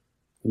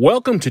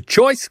Welcome to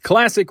Choice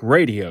Classic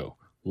Radio.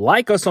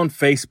 Like us on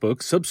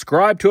Facebook,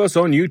 subscribe to us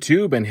on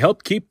YouTube, and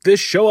help keep this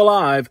show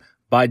alive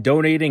by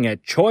donating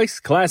at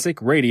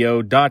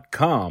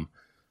choiceclassicradio.com.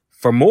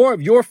 For more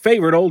of your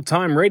favorite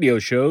old-time radio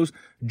shows,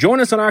 join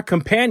us on our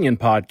companion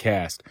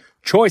podcast,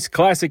 Choice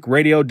Classic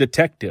Radio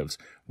Detectives,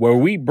 where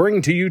we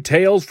bring to you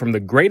tales from the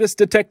greatest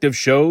detective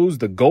shows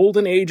the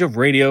golden age of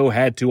radio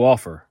had to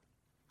offer.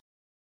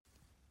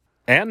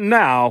 And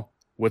now,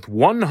 with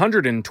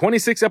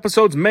 126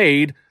 episodes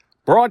made,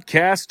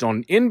 broadcast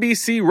on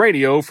NBC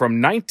Radio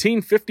from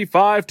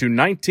 1955 to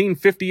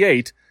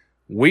 1958,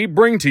 we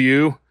bring to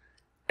you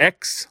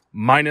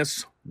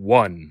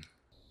X-1.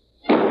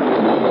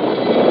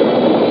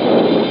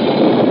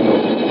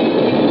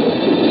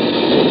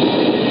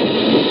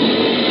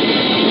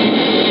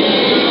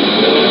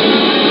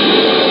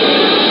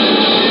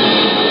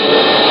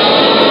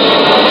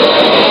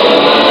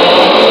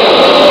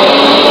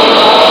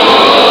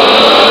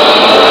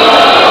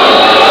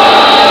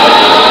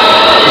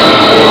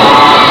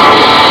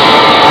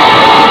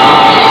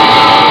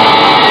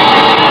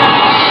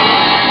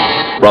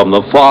 From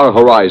the far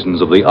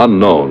horizons of the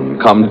unknown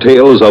come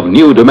tales of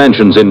new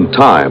dimensions in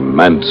time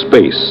and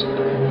space.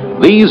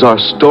 These are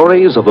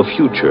stories of the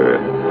future,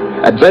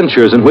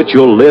 adventures in which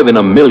you'll live in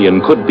a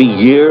million, could be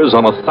years,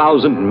 on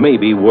 1,000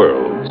 maybe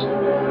worlds.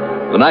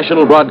 The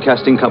National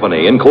Broadcasting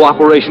Company, in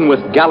cooperation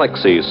with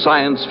Galaxy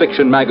Science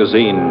Fiction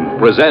Magazine,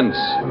 presents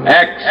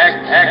X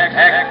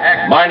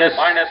minus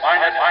 1.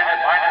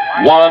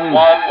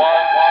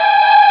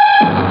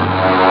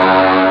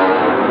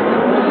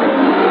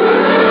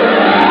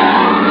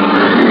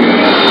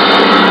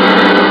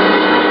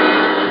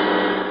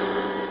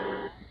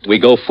 We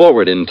go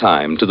forward in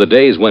time to the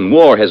days when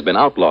war has been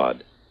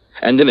outlawed,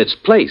 and in its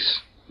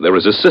place, there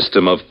is a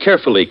system of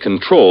carefully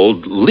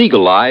controlled,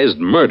 legalized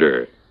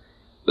murder.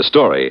 The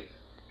story,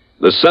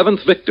 The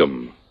Seventh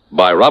Victim,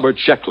 by Robert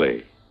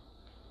Sheckley.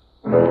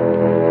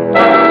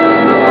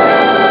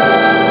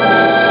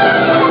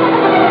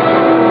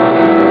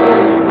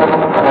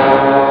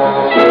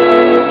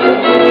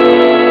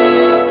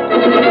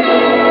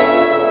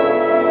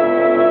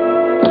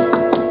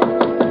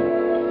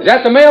 Is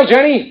that the mail,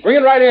 Jenny? Bring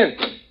it right in.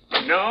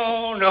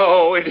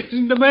 No, it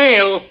isn't the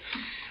mail.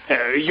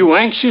 Are you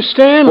anxious,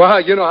 Stan? Well,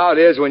 you know how it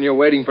is when you're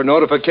waiting for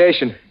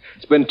notification.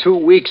 It's been 2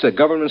 weeks. The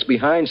government's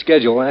behind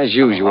schedule, as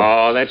usual.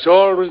 Oh, that's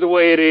always the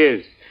way it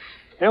is.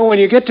 Now, when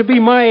you get to be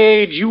my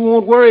age, you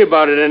won't worry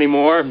about it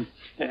anymore.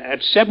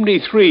 At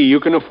 73,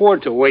 you can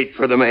afford to wait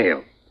for the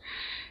mail.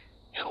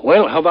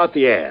 Well, how about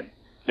the ad?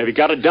 Have you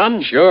got it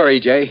done? Sure,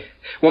 E.J.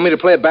 Want me to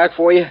play it back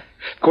for you?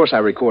 Of course, I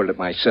recorded it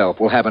myself.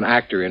 We'll have an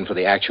actor in for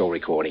the actual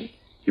recording.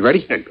 You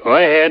ready? Go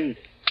ahead.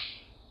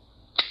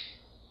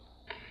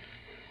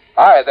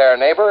 Hi there,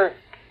 neighbor.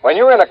 When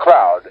you're in a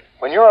crowd,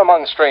 when you're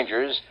among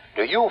strangers,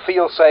 do you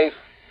feel safe?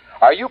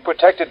 Are you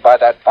protected by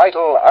that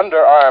vital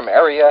underarm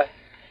area?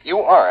 You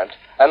aren't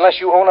unless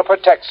you own a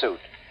Protect suit.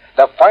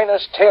 The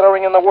finest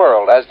tailoring in the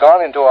world has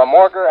gone into a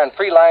Morger and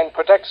Freeline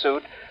Protect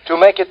suit to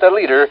make it the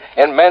leader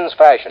in men's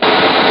fashion.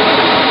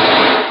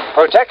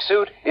 Protect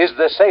suit is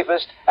the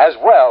safest as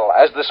well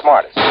as the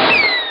smartest.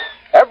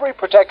 Every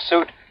Protect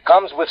suit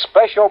comes with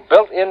special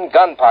built-in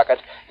gun pocket,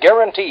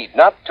 guaranteed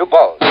not to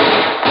bulge.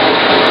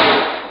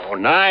 Oh,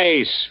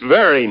 nice.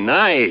 Very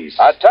nice.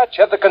 A touch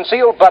of the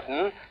concealed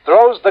button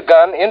throws the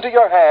gun into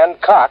your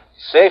hand, cocked,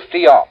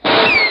 safety off.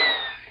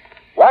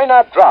 Why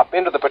not drop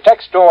into the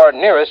Protect store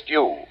nearest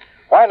you?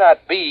 Why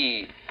not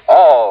be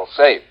all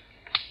safe?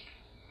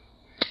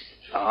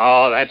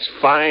 Oh, that's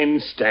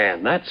fine,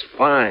 Stan. That's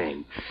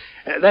fine.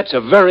 That's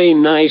a very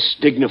nice,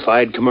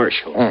 dignified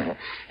commercial. Mm-hmm.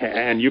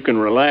 And you can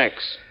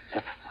relax.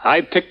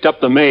 I picked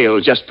up the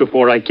mail just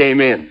before I came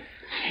in.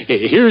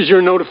 Here's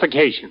your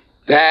notification.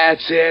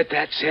 That's it.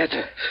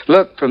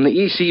 Look, from the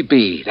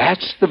ECB.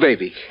 That's the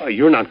baby. Oh,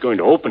 you're not going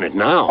to open it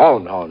now. Oh,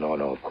 no,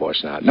 of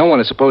course not. No one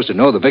is supposed to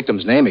know the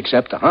victim's name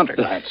except the hunter.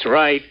 That's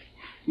right.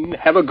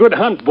 Have a good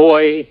hunt,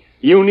 boy.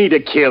 You need a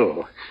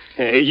kill.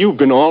 You've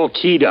been all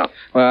keyed up.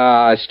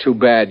 Well, it's too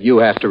bad you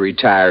have to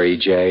retire,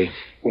 E.J.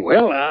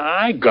 Well,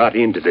 I got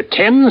into the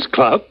Tens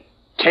Club.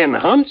 10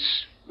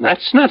 hunts.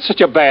 That's not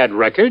such a bad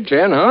record.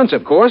 10 hunts?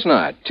 Of course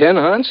not. 10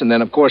 hunts, and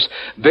then, of course,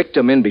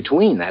 victim in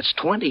between. That's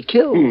 20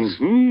 kills.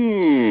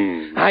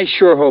 Mm-hmm. I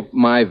sure hope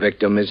my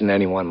victim isn't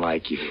anyone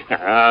like you.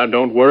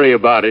 Don't worry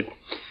about it.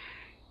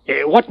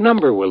 What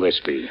number will this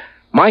be?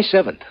 My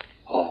 7th.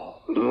 Oh,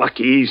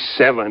 lucky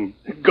 7.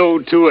 Go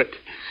to it.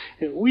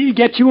 We'll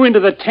get you into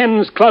the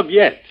Tens Club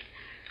yet.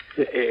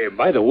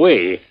 By the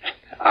way,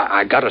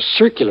 I got a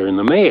circular in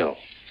the mail.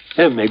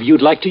 Maybe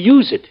you'd like to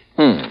use it.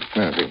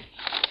 Okay.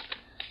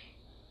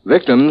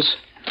 Victims,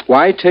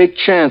 why take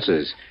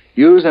chances?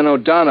 Use an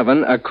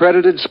O'Donovan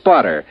accredited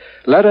spotter.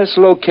 Let us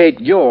locate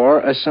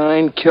your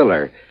assigned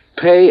killer.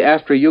 Pay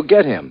after you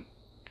get him.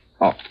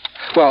 Oh,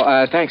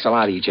 well, thanks a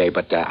lot, E.J.,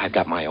 but I've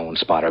got my own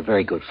spotter.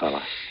 Very good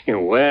fella.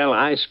 Well,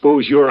 I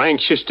suppose you're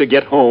anxious to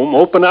get home,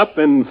 open up,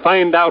 and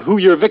find out who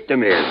your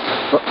victim is.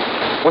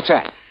 What's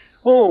that?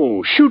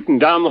 Oh, shooting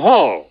down the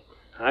hall.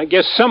 I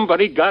guess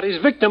somebody got his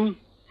victim.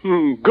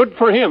 Good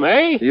for him,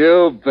 eh?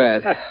 You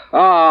bet.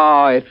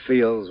 Oh, it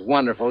feels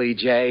wonderful,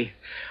 EJ.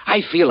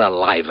 I feel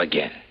alive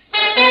again.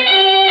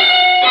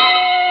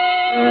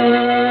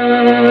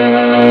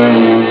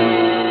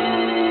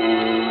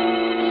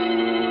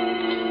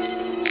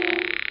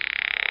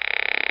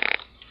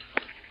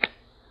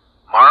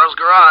 Morrow's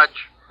Garage.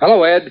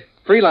 Hello, Ed.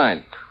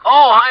 Freeline.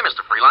 Oh, hi,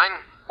 Mr. Freeline.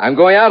 I'm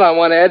going out on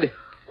one, Ed.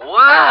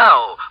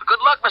 Wow. Good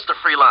luck, Mr.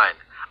 Freeline.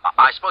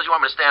 I suppose you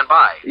want me to stand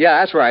by. Yeah,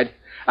 that's right.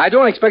 I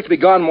don't expect to be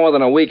gone more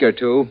than a week or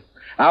two.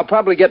 I'll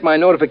probably get my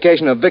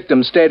notification of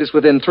victim status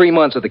within 3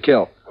 months of the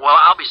kill. Well,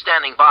 I'll be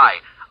standing by.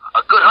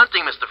 Good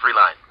hunting, Mr.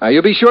 Freeline.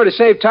 You'll be sure to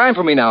save time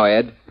for me now,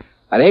 Ed.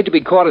 I'd hate to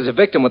be caught as a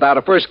victim without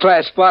a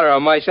first-class spotter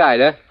on my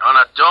side, huh? Oh,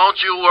 now,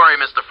 don't you worry,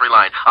 Mr.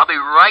 Freeline. I'll be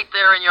right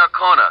there in your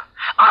corner.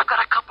 I've got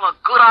a couple of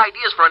good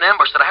ideas for an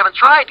ambush that I haven't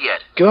tried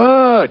yet.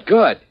 Good,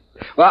 good.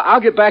 Well,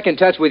 I'll get back in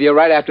touch with you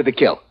right after the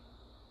kill.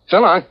 So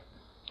long.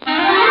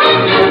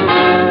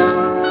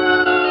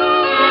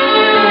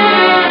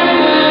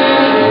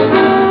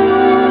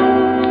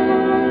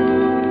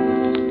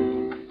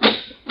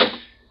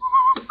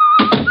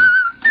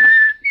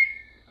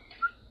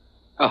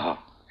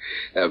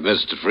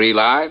 Mr.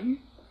 Freeline?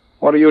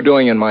 What are you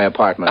doing in my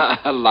apartment?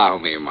 Allow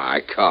me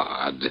my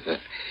card.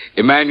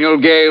 Emmanuel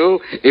Gale,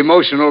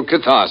 Emotional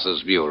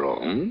Catharsis Bureau.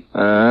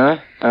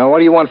 What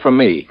do you want from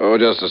me? Oh,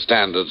 just a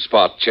standard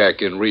spot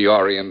check in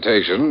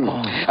reorientation.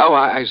 Oh,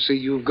 I see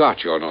you've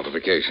got your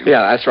notification.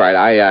 Yeah, that's right.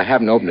 I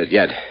haven't opened it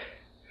yet.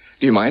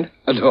 Do you mind?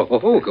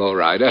 No, go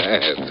right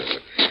ahead.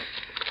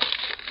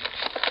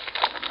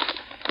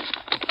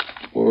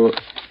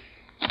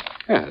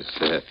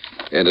 Yes.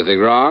 Anything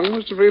wrong,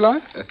 Mr.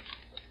 Freeline?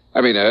 I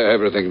mean,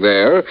 everything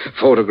there.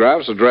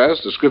 Photographs, address,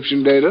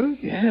 description data.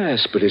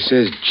 Yes, but it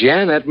says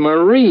Janet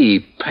Marie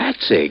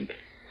Patzig.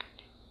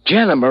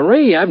 Janet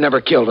Marie? I've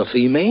never killed a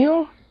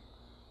female.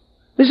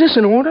 Is this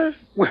in order?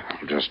 Well,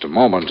 just a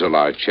moment till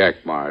I check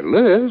my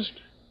list.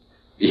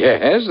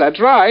 Yes, that's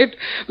right.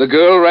 The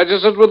girl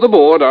registered with the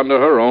board under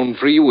her own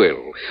free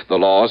will. The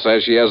law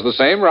says she has the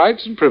same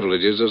rights and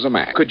privileges as a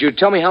man. Could you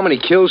tell me how many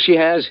kills she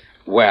has?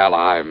 Well,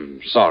 I'm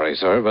sorry,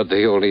 sir, but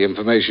the only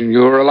information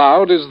you're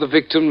allowed is the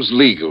victim's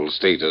legal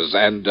status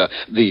and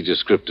the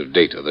descriptive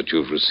data that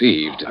you've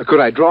received. Could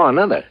I draw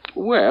another?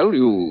 Well,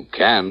 you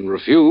can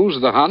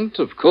refuse the hunt,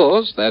 of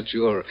course. That's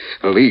your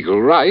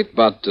legal right,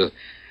 but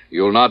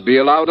you'll not be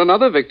allowed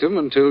another victim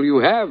until you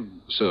have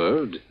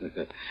served.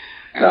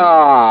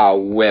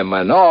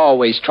 Women,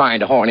 always trying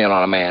to horn in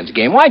on a man's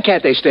game. Why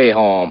can't they stay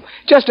home?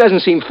 Just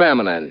doesn't seem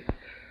feminine.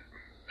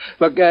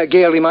 Look, Gail,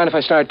 do you mind if I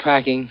start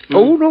packing?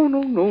 Oh, no.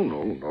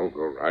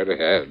 Go right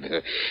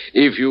ahead.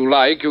 If you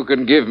like, you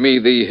can give me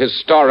the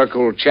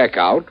historical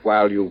checkout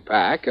while you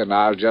pack, and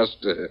I'll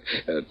just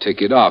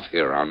tick it off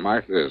here on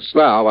my list.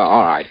 Well,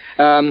 all right.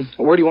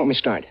 Where do you want me to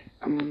start?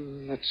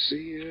 Let's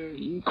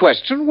see.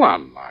 Question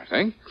 1, I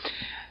think.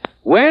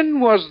 When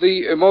was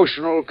the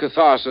Emotional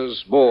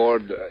Catharsis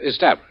Board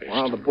established?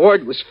 Well, the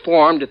board was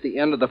formed at the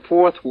end of the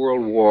Fourth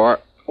World War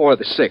or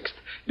the Sixth.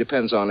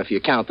 Depends on if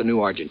you count the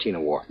new Argentina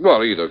War.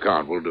 Well, either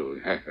count will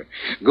do.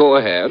 Go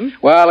ahead.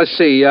 Well, let's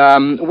see.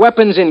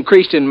 Weapons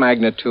increased in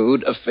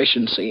magnitude,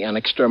 efficiency, and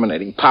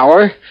exterminating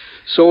power.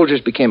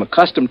 Soldiers became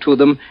accustomed to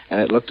them,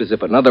 and it looked as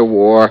if another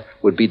war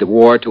would be the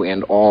war to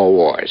end all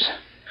wars.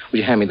 Would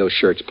you hand me those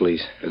shirts,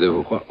 please?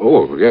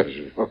 Oh, yes,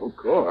 of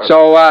course.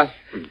 So,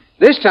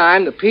 this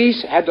time, the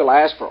peace had to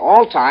last for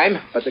all time,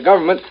 but the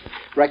government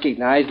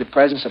recognized the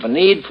presence of a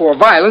need for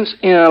violence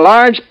in a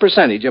large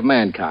percentage of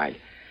mankind.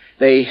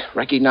 They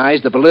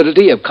recognized the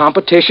validity of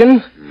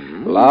competition,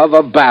 love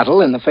of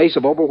battle in the face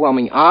of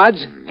overwhelming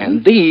odds,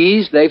 and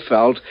these, they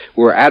felt,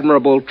 were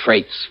admirable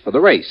traits for the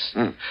race.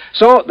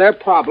 So their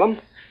problem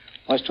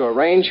was to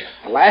arrange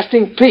a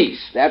lasting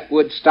peace that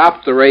would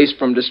stop the race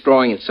from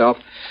destroying itself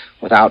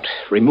without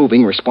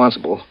removing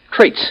responsible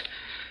traits.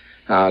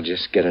 I'll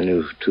just get a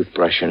new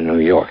toothbrush in New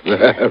York.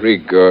 Very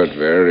good,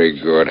 very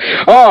good.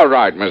 All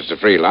right, Mr.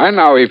 Freeline.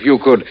 Now, if you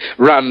could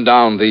run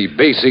down the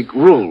basic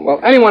rule. Well,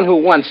 anyone who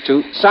wants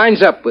to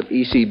signs up with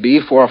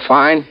ECB for a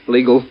fine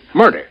legal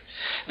murder.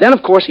 Then,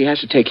 of course, he has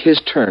to take his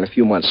turn a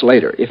few months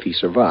later, if he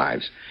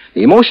survives.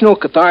 The Emotional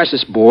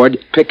Catharsis Board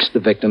picks the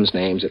victims'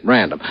 names at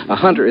random. A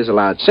hunter is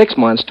allowed 6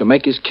 months to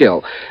make his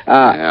kill.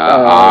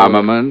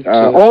 Armament?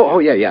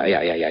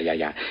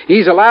 Yeah.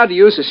 He's allowed to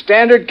use a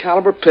standard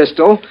caliber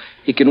pistol.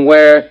 He can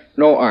wear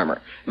no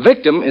armor.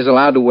 Victim is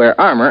allowed to wear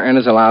armor and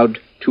is allowed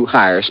to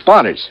hire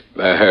spotters.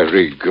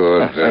 Very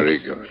good, very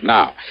good.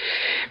 Now,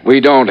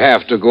 we don't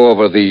have to go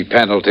over the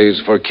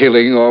penalties for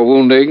killing or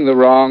wounding the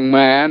wrong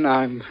man.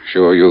 I'm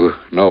sure you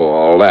know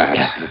all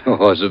that.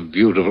 Oh, it's a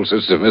beautiful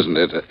system, isn't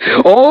it?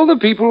 All the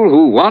people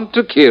who want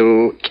to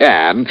kill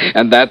can,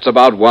 and that's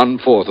about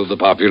 1/4 of the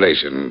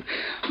population.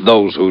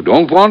 Those who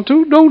don't want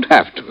to don't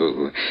have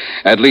to.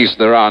 At least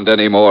there aren't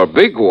any more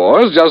big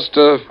wars, just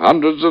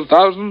hundreds of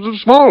thousands of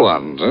small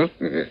ones.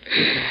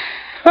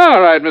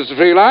 All right, Mr.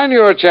 Freeline,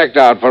 you're checked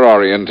out for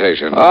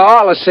orientation.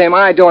 All the same,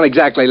 I don't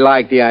exactly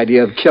like the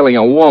idea of killing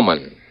a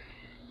woman.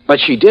 But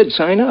she did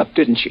sign up,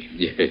 didn't she?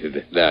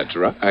 Yeah, that's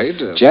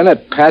right.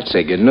 Janet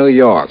Patzig in New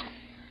York.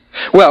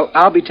 Well,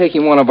 I'll be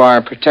taking one of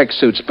our Protect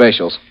Suit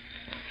specials.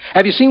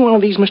 Have you seen one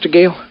of these, Mr.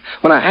 Gale?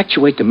 When I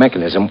actuate the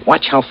mechanism,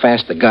 watch how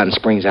fast the gun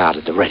springs out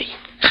at the ready.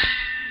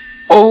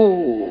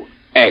 Oh,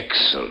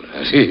 excellent.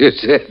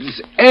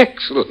 It's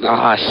excellent.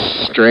 Ah,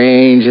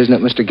 strange, isn't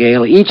it, Mr.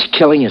 Gale? Each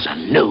killing is a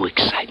new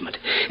excitement.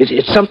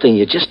 It's something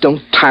you just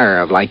don't tire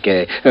of, like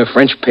a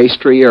French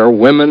pastry or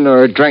women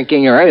or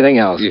drinking or anything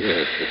else.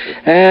 Yes.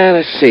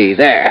 Let's see,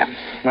 there.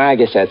 I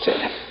guess that's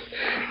it.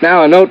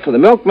 Now a note for the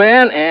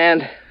milkman,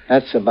 and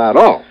that's about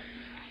all.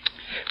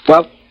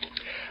 Well,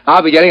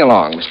 I'll be getting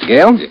along, Mr.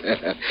 Gale.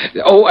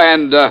 Oh,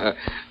 and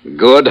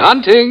good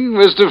hunting,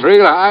 Mr.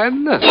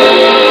 Freeline.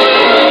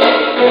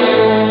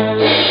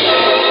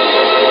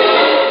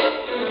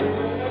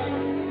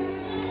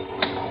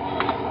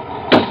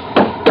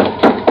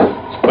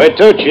 Where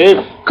to, Chief?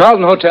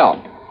 Carlton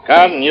Hotel.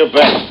 Carlton, you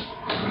bet.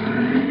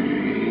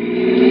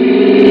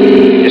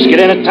 Just get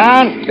into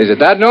town? Is it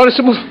that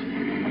noticeable?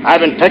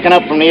 I've been picking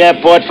up from the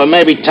airport for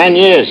maybe 10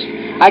 years.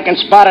 I can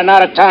spot an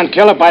out-of-town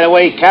killer by the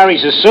way he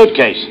carries his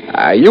suitcase.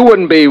 You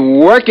wouldn't be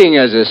working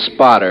as a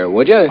spotter,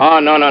 would you? Oh,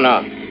 no.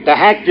 The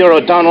Hack Bureau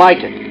don't like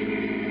it.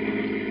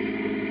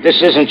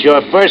 This isn't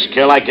your first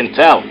kill, I can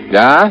tell.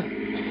 Yeah?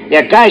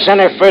 Yeah, guys on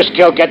their first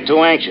kill get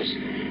too anxious.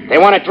 They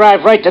want to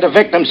drive right to the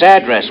victim's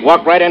address,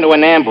 walk right into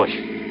an ambush.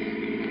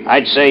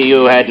 I'd say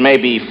you had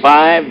maybe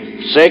 5,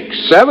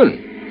 6...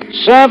 7.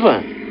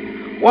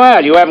 7?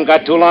 Well, you haven't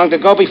got too long to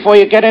go before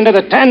you get into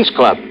the Tens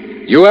Club.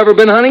 You ever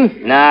been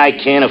hunting? Nah, I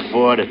can't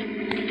afford it.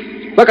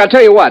 Look, I'll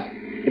tell you what.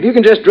 If you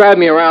can just drive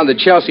me around the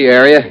Chelsea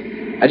area,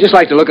 I'd just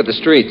like to look at the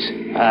streets.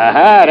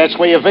 Aha, that's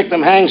where your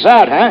victim hangs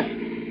out, huh?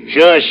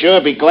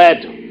 Sure, be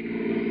glad to.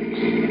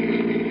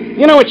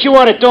 You know what you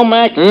ought to do,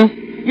 Mac?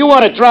 You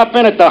ought to drop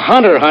in at the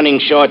Hunter hunting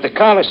show at the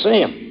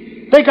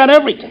Coliseum. They got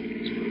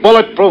everything.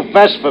 Bulletproof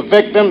vests for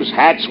victims,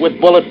 hats with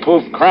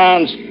bulletproof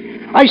crowns.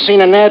 I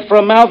seen an ad for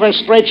a Malvern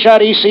straight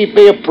shot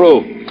ECB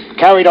approved.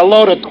 Carried a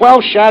load of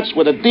 12 shots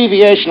with a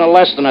deviation of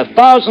less than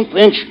 1,000th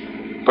inch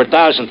per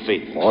 1,000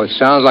 feet. Oh, it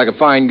sounds like a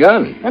fine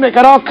gun. And they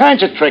got all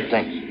kinds of trick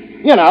things.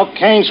 You know,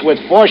 canes with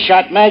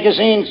 4-shot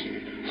magazines,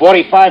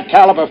 45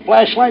 caliber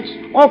flashlights,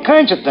 all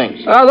kinds of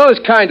things. Those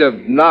kind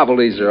of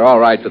novelties are all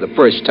right for the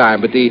first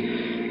time, but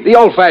the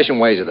old-fashioned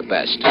ways are the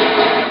best.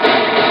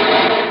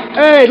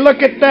 Hey,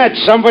 look at that.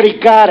 Somebody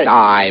got it.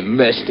 I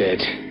missed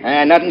it.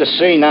 Nothing to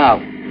see now.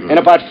 In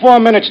about 4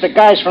 minutes, the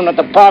guys from the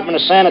Department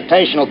of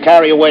Sanitation will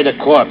carry away the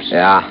corpse.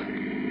 Yeah.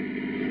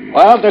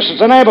 Well, this is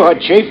the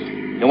neighborhood, Chief.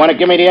 You want to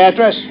give me the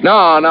address? No,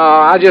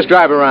 I'll just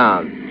drive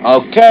around.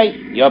 Okay,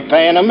 you're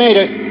paying a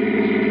meter.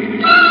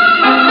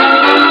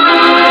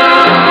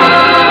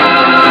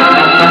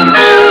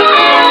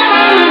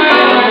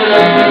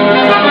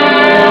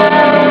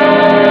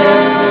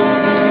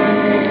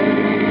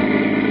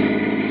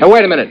 Now,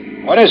 wait a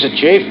minute. What is it,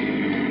 Chief?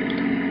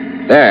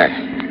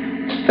 There.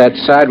 That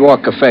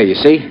sidewalk cafe, you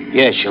see?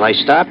 Yeah, shall I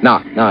stop?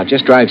 No,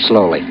 just drive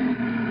slowly.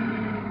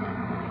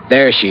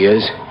 There she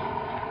is.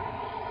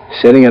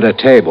 Sitting at a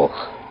table.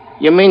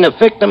 You mean the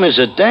victim is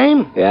a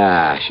dame?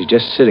 Yeah, she's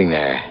just sitting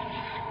there.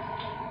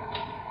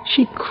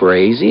 She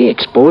crazy,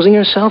 exposing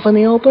herself in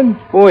the open?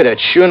 Boy,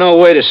 that's sure no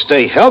way to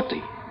stay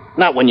healthy.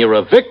 Not when you're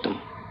a victim.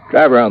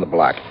 Drive around the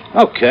block.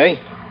 Okay.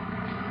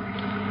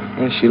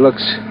 And she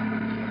looks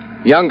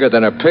younger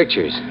than her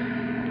pictures.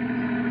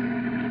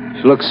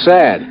 She looks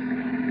sad.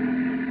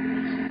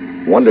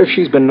 Wonder if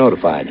she's been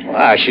notified.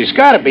 Well, she's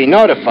got to be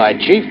notified,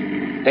 Chief.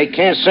 They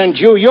can't send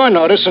you your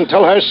notice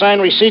until her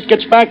signed receipt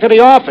gets back to the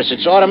office.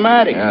 It's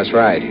automatic. Yeah, that's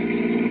right.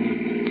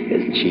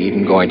 Isn't she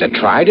even going to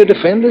try to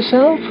defend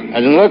herself?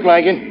 Doesn't look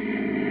like it.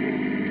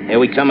 Here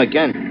we come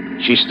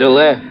again. She's still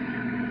there.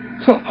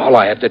 All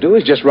I have to do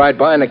is just ride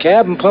by in a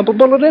cab and pump a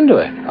bullet into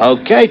her.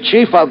 Okay,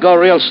 Chief, I'll go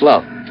real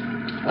slow.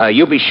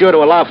 You be sure to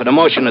allow for the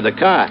motion of the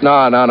car.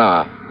 No.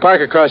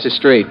 Park across the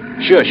street.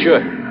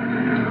 Sure.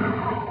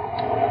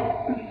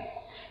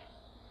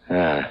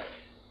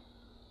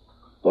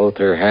 Both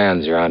her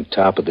hands are on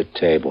top of the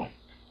table.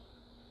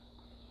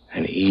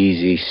 An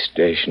easy,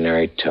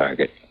 stationary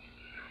target.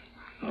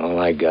 All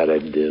I gotta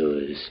do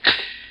is...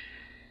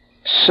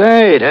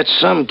 Say, that's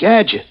some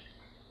gadget.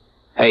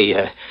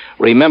 Hey,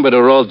 remember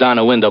to roll down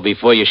a window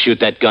before you shoot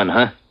that gun,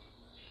 huh?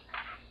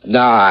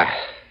 Nah,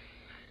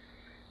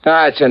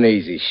 it's an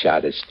easy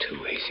shot. It's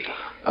too easy.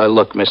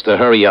 Look, mister,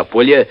 hurry up,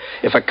 will you?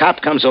 If a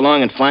cop comes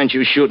along and finds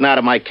you shooting out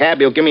of my cab,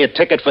 he'll give me a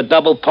ticket for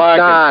double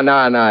parking.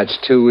 Nah, it's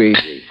too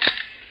easy.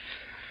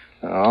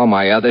 All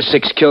my other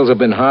 6 kills have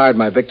been hard.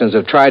 My victims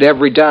have tried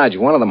every dodge.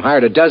 One of them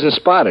hired a dozen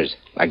spotters.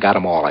 I got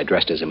them all. I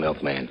dressed as a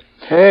milkman.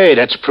 Hey,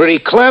 that's pretty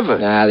clever.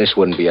 Nah, this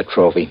wouldn't be a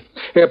trophy.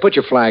 Here, put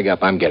your flag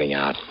up. I'm getting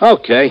out.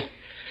 Okay.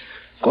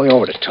 Going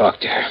over to talk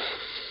to her.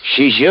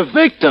 She's your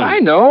victim. I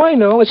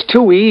know. It's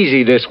too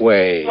easy this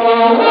way.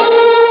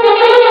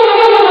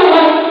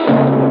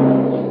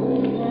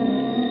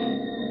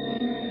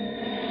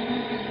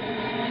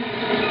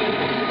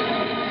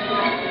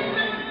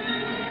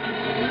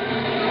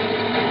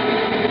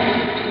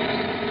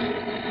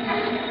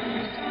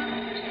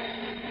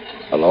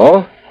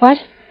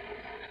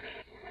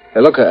 Hey,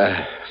 look,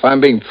 if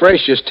I'm being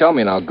fresh, just tell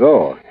me and I'll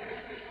go.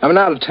 I'm an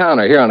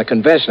out-of-towner here on a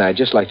convention. I'd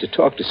just like to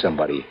talk to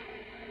somebody.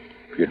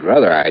 If you'd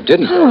rather I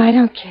didn't. Oh, I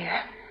don't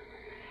care.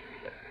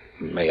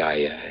 May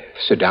I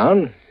sit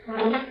down?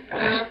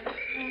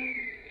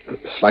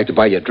 Like to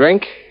buy you a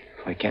drink,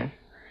 if I can.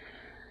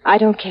 I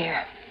don't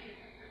care.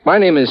 My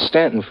name is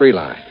Stanton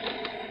Freeline.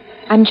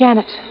 I'm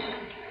Janet.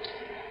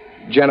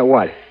 Janet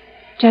what?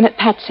 Janet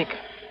Patzik.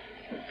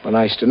 Well,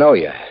 nice to know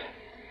you.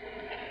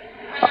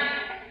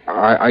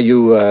 Are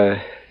you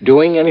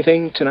doing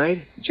anything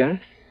tonight,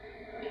 Janet?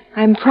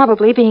 I'm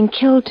probably being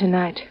killed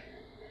tonight.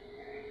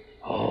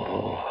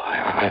 Oh,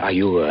 are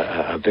you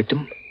a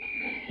victim?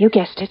 You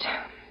guessed it.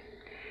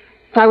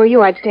 If I were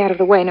you, I'd stay out of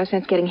the way. No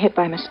sense getting hit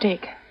by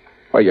mistake.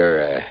 Well,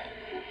 you're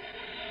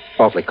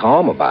awfully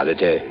calm about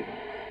it.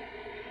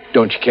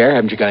 Don't you care?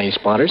 Haven't you got any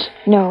spotters?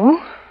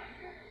 No.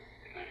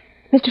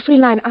 Mr.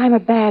 Freeline, I'm a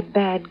bad,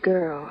 bad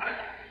girl.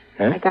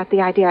 Huh? I got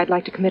the idea I'd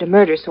like to commit a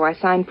murder, so I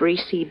signed for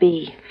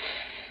ECB.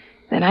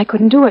 Then I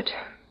couldn't do it.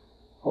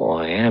 Oh,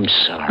 I am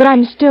sorry. But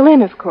I'm still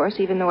in, of course,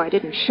 even though I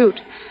didn't shoot.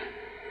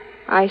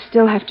 I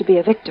still have to be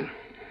a victim.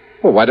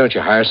 Well, why don't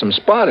you hire some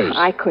spotters?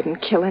 I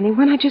couldn't kill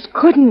anyone. I just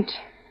couldn't.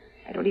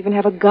 I don't even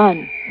have a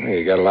gun. Well,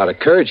 you got a lot of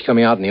courage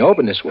coming out in the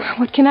open this way.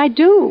 What can I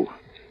do?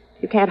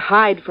 You can't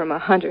hide from a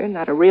hunter,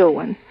 not a real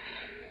one.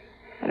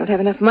 I don't have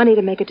enough money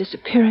to make a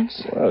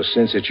disappearance. Well,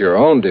 since it's your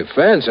own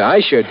defense,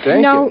 I should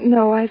think...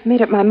 No, I've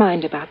made up my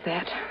mind about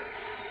that.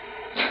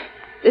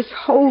 This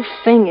whole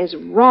thing is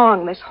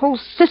wrong, this whole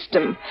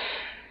system.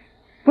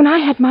 When I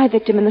had my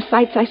victim in the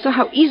sights, I saw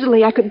how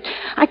easily I could...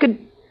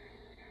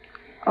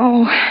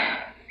 Oh,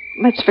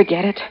 let's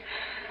forget it.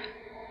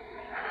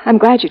 I'm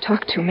glad you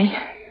talked to me.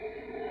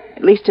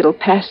 At least it'll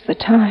pass the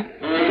time.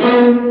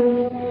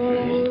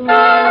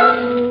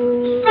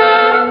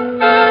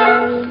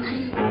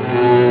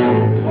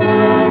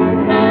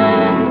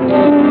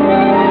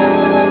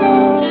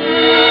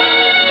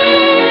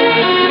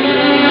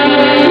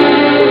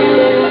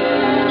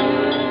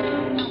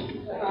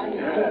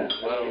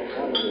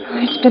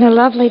 It's been a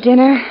lovely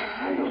dinner.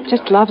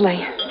 Just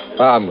lovely.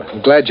 Well,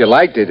 I'm glad you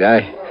liked it.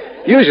 I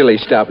usually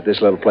stop at this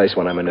little place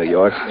when I'm in New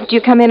York. Do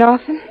you come in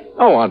often?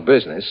 Oh, on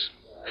business.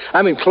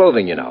 I'm in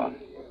clothing, you know.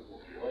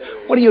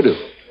 What do you do?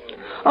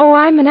 Oh,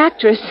 I'm an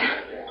actress.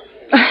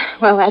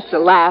 Well, that's a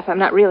laugh. I'm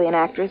not really an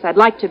actress. I'd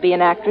like to be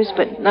an actress,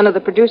 but none of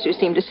the producers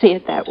seem to see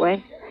it that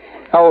way.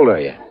 How old are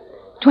you?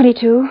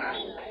 22.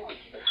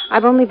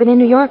 I've only been in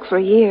New York for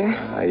a year.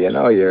 You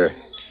know, you're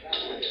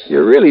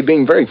really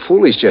being very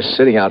foolish just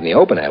sitting out in the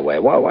open that way.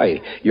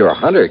 Why, your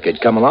hunter could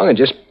come along and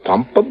just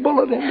pump a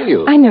bullet into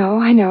you. I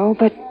know,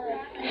 but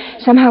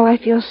somehow I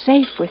feel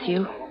safe with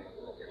you.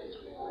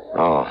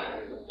 Oh.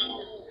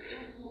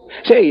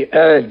 Say,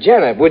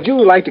 Janet, would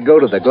you like to go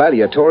to the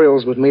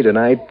gladiatorials with me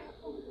tonight?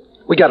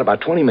 We got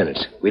about 20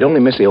 minutes. We'd only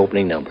miss the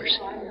opening numbers.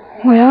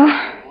 Well,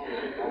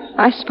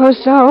 I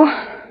suppose so.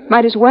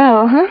 Might as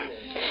well, huh?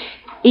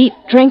 Eat,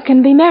 drink,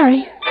 and be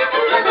merry.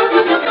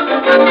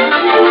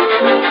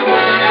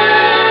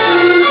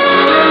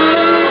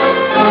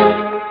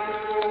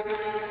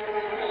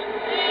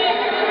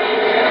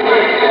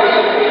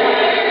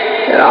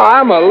 You know,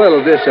 I'm a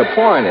little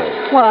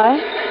disappointed. Why?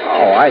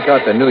 Oh, I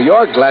thought the New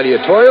York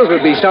gladiatorials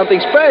would be something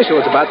special.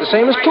 It's about the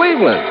same as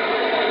Cleveland.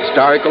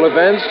 Historical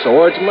events,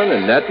 swordsmen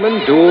and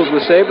netmen, duels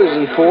with sabers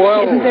and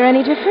foil. Isn't there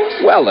any difference?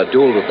 Well, the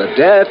duel to the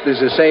death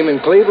is the same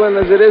in Cleveland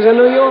as it is in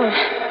New York.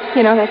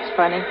 You know, that's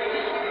funny.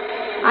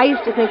 I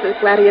used to think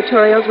that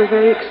gladiatorials were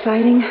very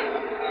exciting.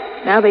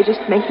 Now they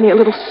just make me a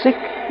little sick.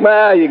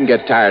 Well, you can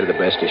get tired of the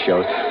best of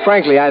shows.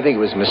 Frankly, I think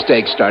it was a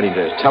mistake starting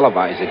to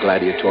televise the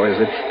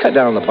gladiatorials. It cut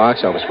down on the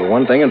box office for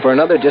one thing, and for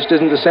another, it just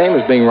isn't the same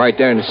as being right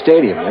there in the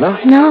stadium, you know?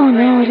 No,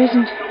 it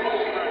isn't.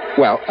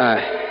 Well,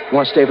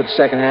 want to stay for the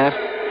second half?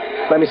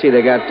 Let me see,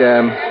 they got,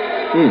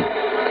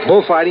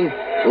 bullfighting,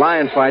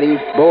 lion fighting,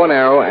 bow and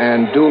arrow,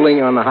 and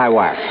dueling on the high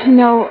wire.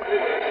 No,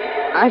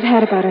 I've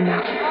had about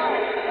enough.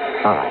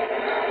 All right.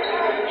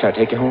 Shall I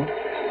take you home?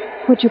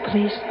 Would you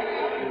please?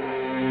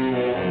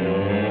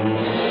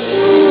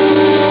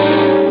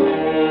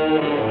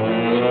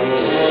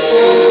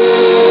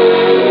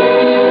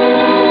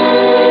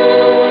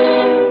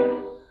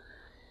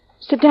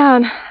 Sit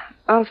down.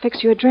 I'll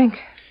fix you a drink.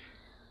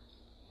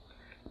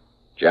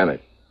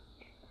 Janet.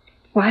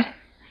 What?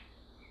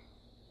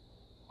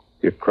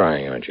 You're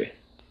crying, aren't you?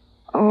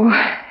 Oh,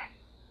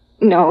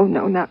 no,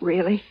 not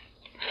really.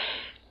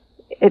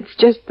 It's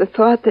just the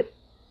thought that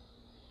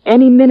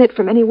any minute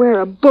from anywhere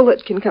a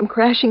bullet can come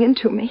crashing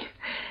into me.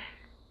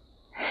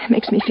 It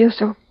makes me feel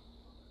so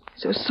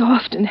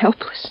soft and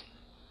helpless.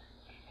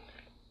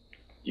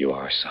 You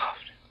are soft.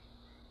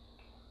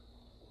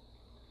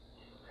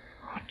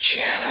 Oh,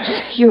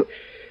 Janet.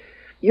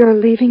 You're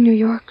leaving New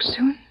York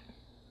soon?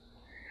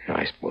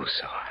 I suppose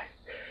so.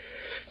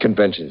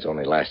 Convention's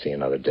only lasting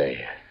another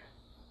day.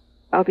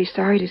 I'll be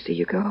sorry to see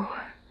you go.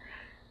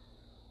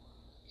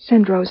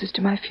 Send roses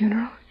to my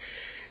funeral.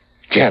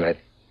 Janet.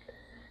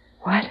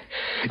 What?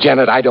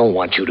 Janet, I don't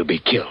want you to be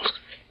killed.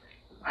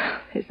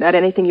 There's not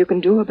anything you can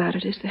do about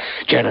it, is there?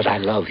 Janet, I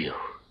love you.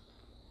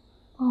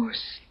 Oh,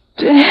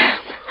 Stan.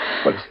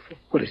 What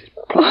is it?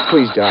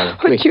 Please, darling,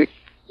 please. But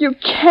you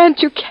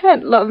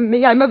can't love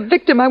me. I'm a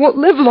victim. I won't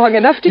live long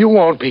enough to... You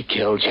won't be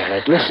killed,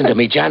 Janet. Listen to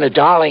me, Janet,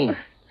 darling.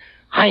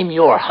 I'm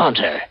your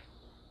hunter.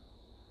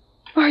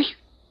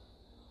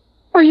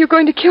 Are you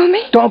going to kill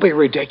me? Don't be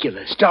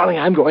ridiculous. Darling,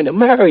 I'm going to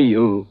marry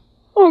you.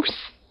 Oh,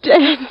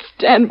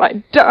 Stan,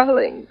 my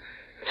darling.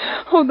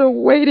 Oh, the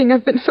waiting.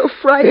 I've been so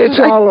frightened. It's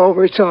all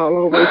over.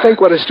 Think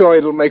what a story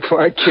it'll make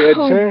for our kids,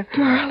 huh?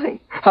 Darling.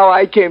 How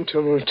I came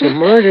to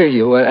murder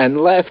you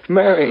and left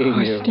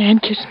marrying you. Oh, Stan,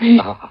 kiss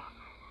me.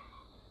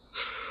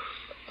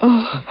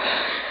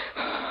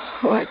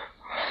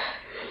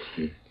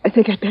 I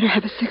think I'd better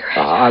have a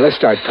cigarette. Let's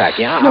start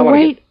packing. No,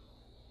 wait.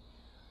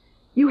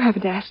 You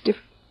haven't asked if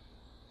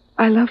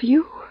I love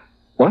you.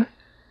 What?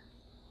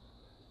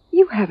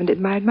 You haven't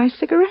admired my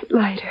cigarette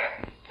lighter.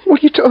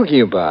 What are you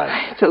talking about?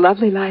 It's a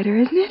lovely lighter,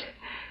 isn't it?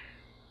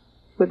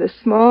 With a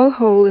small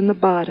hole in the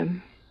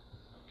bottom.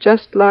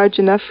 Just large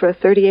enough for a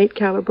 .38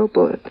 caliber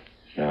bullet.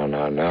 No,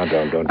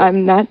 don't.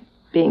 I'm not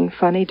being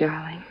funny,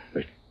 darling.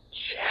 But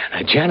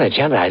Janet,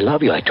 I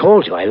love you. I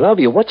told you I love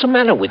you. What's the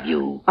matter with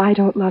you? I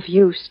don't love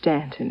you,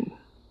 Stanton.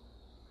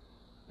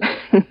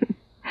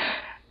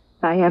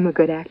 I am a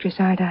good actress,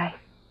 aren't I?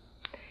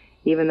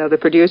 Even though the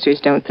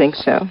producers don't think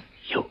so.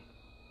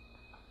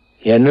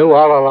 You knew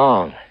all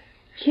along.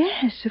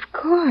 Yes, of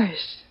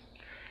course.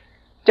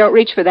 Don't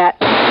reach for that.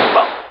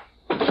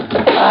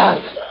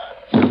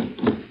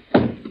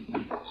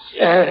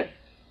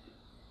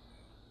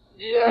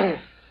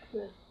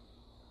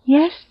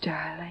 Yes,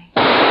 darling.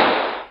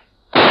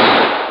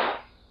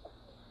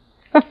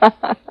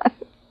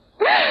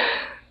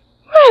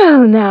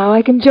 Well, now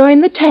I can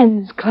join the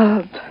Tens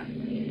Club.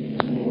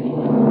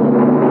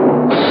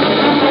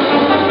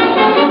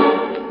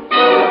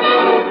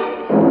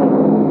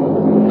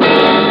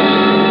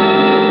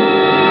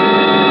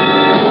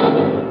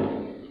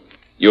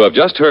 You have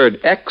just heard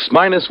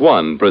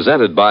X-1,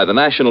 presented by the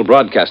National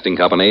Broadcasting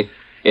Company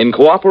in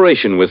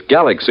cooperation with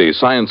Galaxy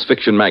Science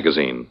Fiction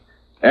Magazine.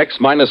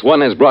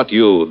 X-1 has brought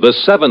you The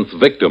Seventh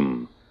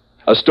Victim,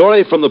 a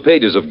story from the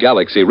pages of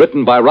Galaxy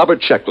written by Robert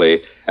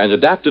Sheckley and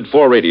adapted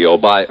for radio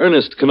by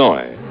Ernest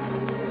Kenoy.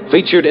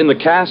 Featured in the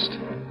cast,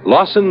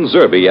 Lawson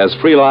Zerbe as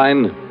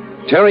Freeline,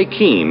 Terry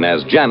Keane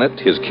as Janet,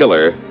 his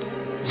killer,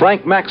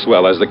 Frank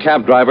Maxwell as the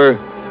cab driver,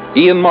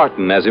 Ian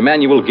Martin as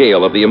Emmanuel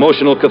Gale of the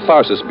Emotional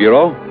Catharsis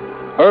Bureau,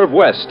 Irv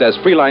West as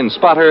Freeline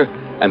spotter,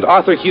 and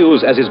Arthur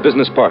Hughes as his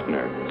business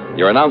partner.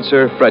 Your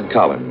announcer, Fred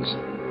Collins.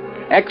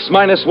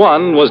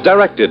 X-1 was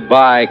directed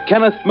by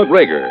Kenneth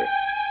McGregor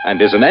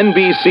and is an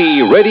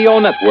NBC Radio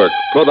Network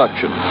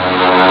production.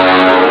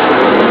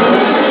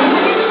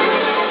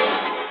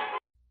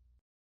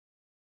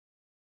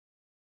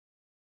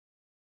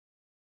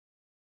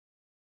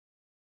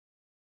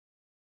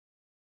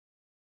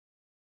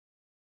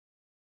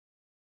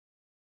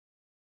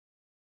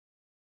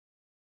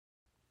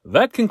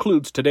 That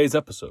concludes today's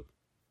episode.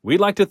 We'd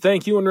like to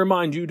thank you and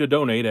remind you to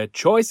donate at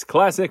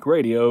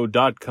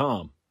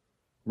choiceclassicradio.com.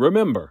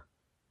 Remember,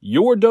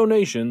 your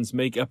donations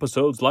make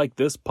episodes like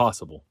this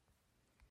possible.